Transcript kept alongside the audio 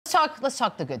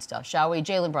talk the good stuff, shall we?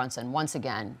 Jalen Brunson, once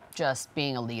again, just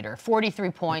being a leader. 43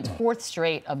 points, fourth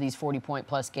straight of these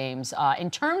 40-point-plus games.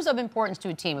 In terms of importance to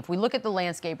a team, if we look at the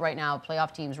landscape right now,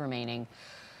 playoff teams remaining,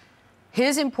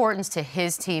 his importance to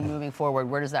his team moving forward,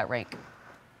 where does that rank?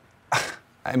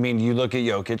 I mean, you look at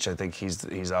Jokic. I think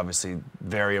he's obviously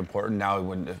very important. Now,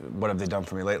 what have they done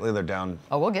for me lately? They're down.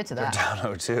 Oh, we'll get to that. They're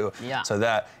down 0-2. Yeah. So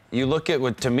that you look at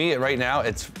what, to me right now,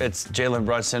 it's Jalen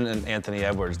Brunson and Anthony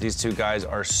Edwards. These two guys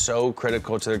are so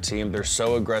critical to their team. They're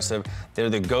so aggressive. They're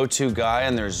the go-to guy,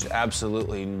 and there's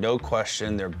absolutely no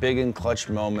question. They're big in clutch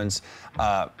moments.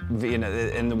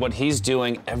 And what he's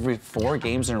doing every 4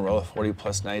 games in a row,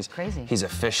 40-plus nights. Crazy. He's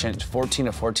efficient. 14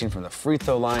 of 14 from the free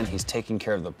throw line. He's taking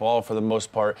care of the ball for the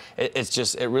most part.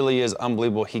 It really is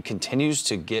unbelievable. He continues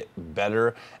to get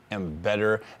better and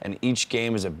better, and each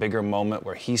game is a bigger moment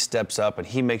where he steps up and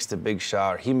he makes the big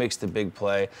shot or he makes the big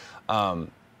play.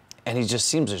 And he just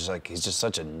seems just like he's just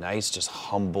such a nice, just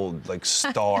humble like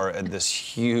star at this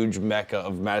huge mecca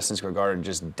of Madison Square Garden,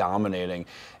 just dominating.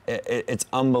 It's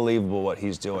unbelievable what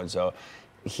he's doing. So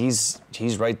he's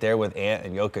right there with Ant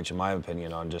and Jokic, in my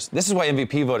opinion, on just this is why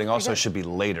MVP voting also should be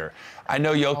later. I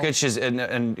know Jokic is and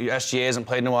SGA hasn't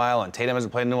played in a while and Tatum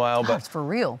hasn't played in a while, but it's for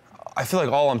real. I feel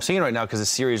like all I'm seeing right now, because the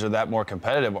series are that more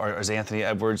competitive, is Anthony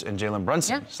Edwards and Jalen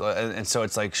Brunson. Yeah. So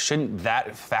it's like, shouldn't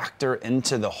that factor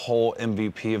into the whole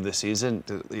MVP of the season?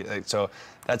 So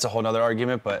that's a whole nother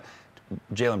argument, but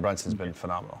Jalen Brunson's been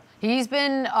phenomenal. He's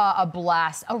been a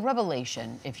blast, a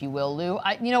revelation, if you will, Lou.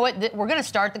 You know what? We're going to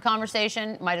start the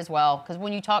conversation, might as well, because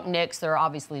when you talk Knicks, there are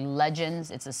obviously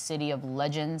legends. It's a city of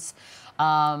legends.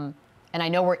 And I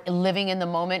know we're living in the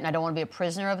moment, and I don't want to be a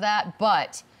prisoner of that,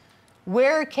 but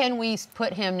where can we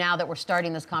put him now that we're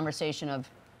starting this conversation of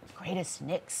greatest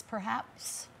Knicks,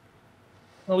 perhaps?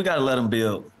 Well, we got to let him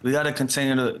build. We got to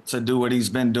continue to do what he's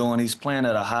been doing. He's playing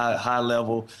at a high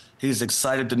level. He's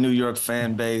excited the New York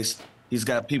fan base. He's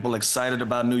got people excited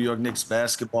about New York Knicks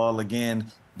basketball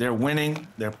again. They're winning.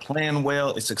 They're playing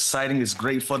well. It's exciting. It's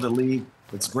great for the league.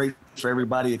 It's great for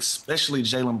everybody, especially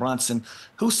Jalen Brunson.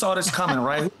 Who saw this coming,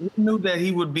 right? Who knew that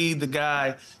he would be the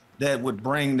guy that would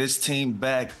bring this team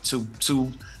back to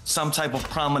some type of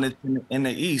prominence in the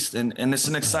East, and it's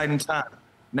an exciting time.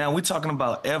 Now we're talking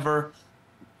about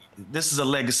this is a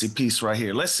legacy piece right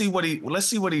here. Let's see what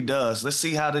he does. Let's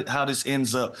see how this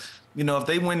ends up. You know, if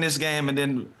they win this game and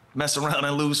then mess around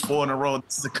and lose 4 in a row,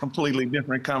 this is a completely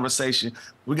different conversation.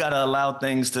 We got to allow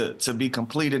things to be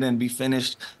completed and be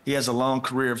finished. He has a long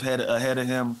career ahead of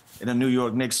him in a New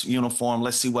York Knicks uniform.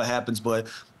 Let's see what happens. But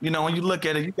you know, when you look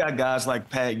at it, you got guys like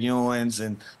Pat Ewins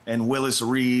and Willis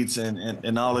Reeds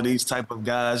and all of these type of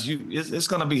guys. It's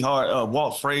going to be hard.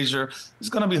 Walt Frazier. It's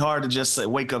going to be hard to just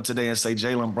wake up today and say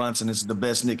Jalen Brunson is the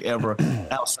best Knick ever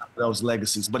outside of those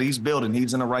legacies. But he's building.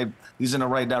 He's in the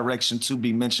right direction to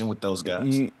be mentioned with those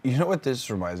guys. You know what this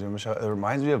reminds me of, Michelle? It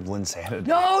reminds me of Linsanity.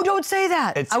 No, don't say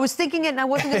that. I was thinking it and I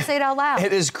wasn't going to say it out loud.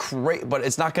 It is great, but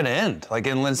it's not going to end. Like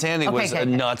in Linsanity was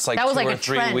nuts, like 2 or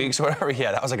 3 weeks or whatever.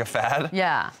 Yeah, that was like a fad.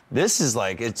 Yeah. This is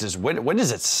like, it's just, when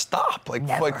does it stop? Like,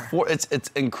 it's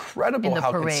incredible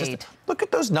how consistent. Look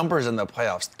at those numbers in the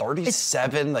playoffs.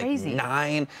 37, like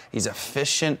 9. He's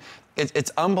efficient.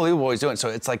 It's unbelievable what he's doing. So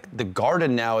it's like the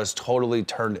Garden now is totally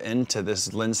turned into this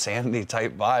Linsanity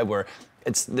type vibe where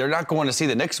they're not going to see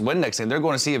the Knicks win next game. They're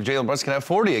going to see if Jalen Brunson can have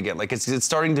 40 again. Like it's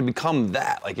starting to become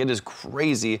that. Like it is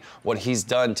crazy what he's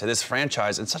done to this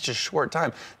franchise in such a short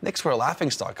time. Knicks were a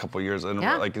laughingstock a couple of years in.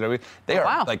 Like, you know, they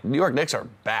are like New York Knicks are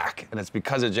back, and it's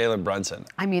because of Jalen Brunson.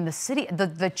 I mean, the city,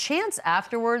 the chants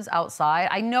afterwards outside.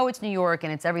 I know it's New York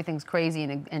and everything's crazy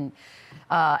and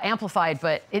amplified,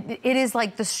 but it is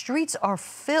like the streets are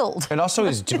filled. And also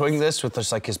he's doing this with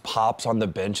just like his pops on the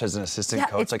bench as an assistant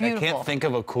coach. It's like beautiful. I can't think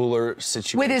of a cooler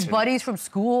situation. With his buddies from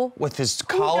school. With his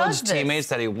college teammates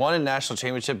that he won a national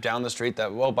championship down the street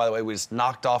that, well, by the way, we just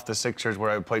knocked off the Sixers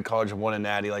where I played college and won a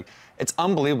natty. Like, it's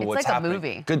unbelievable what's happening. It's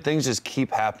like a movie. Good things just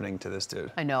keep happening to this dude.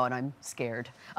 I know, and I'm scared.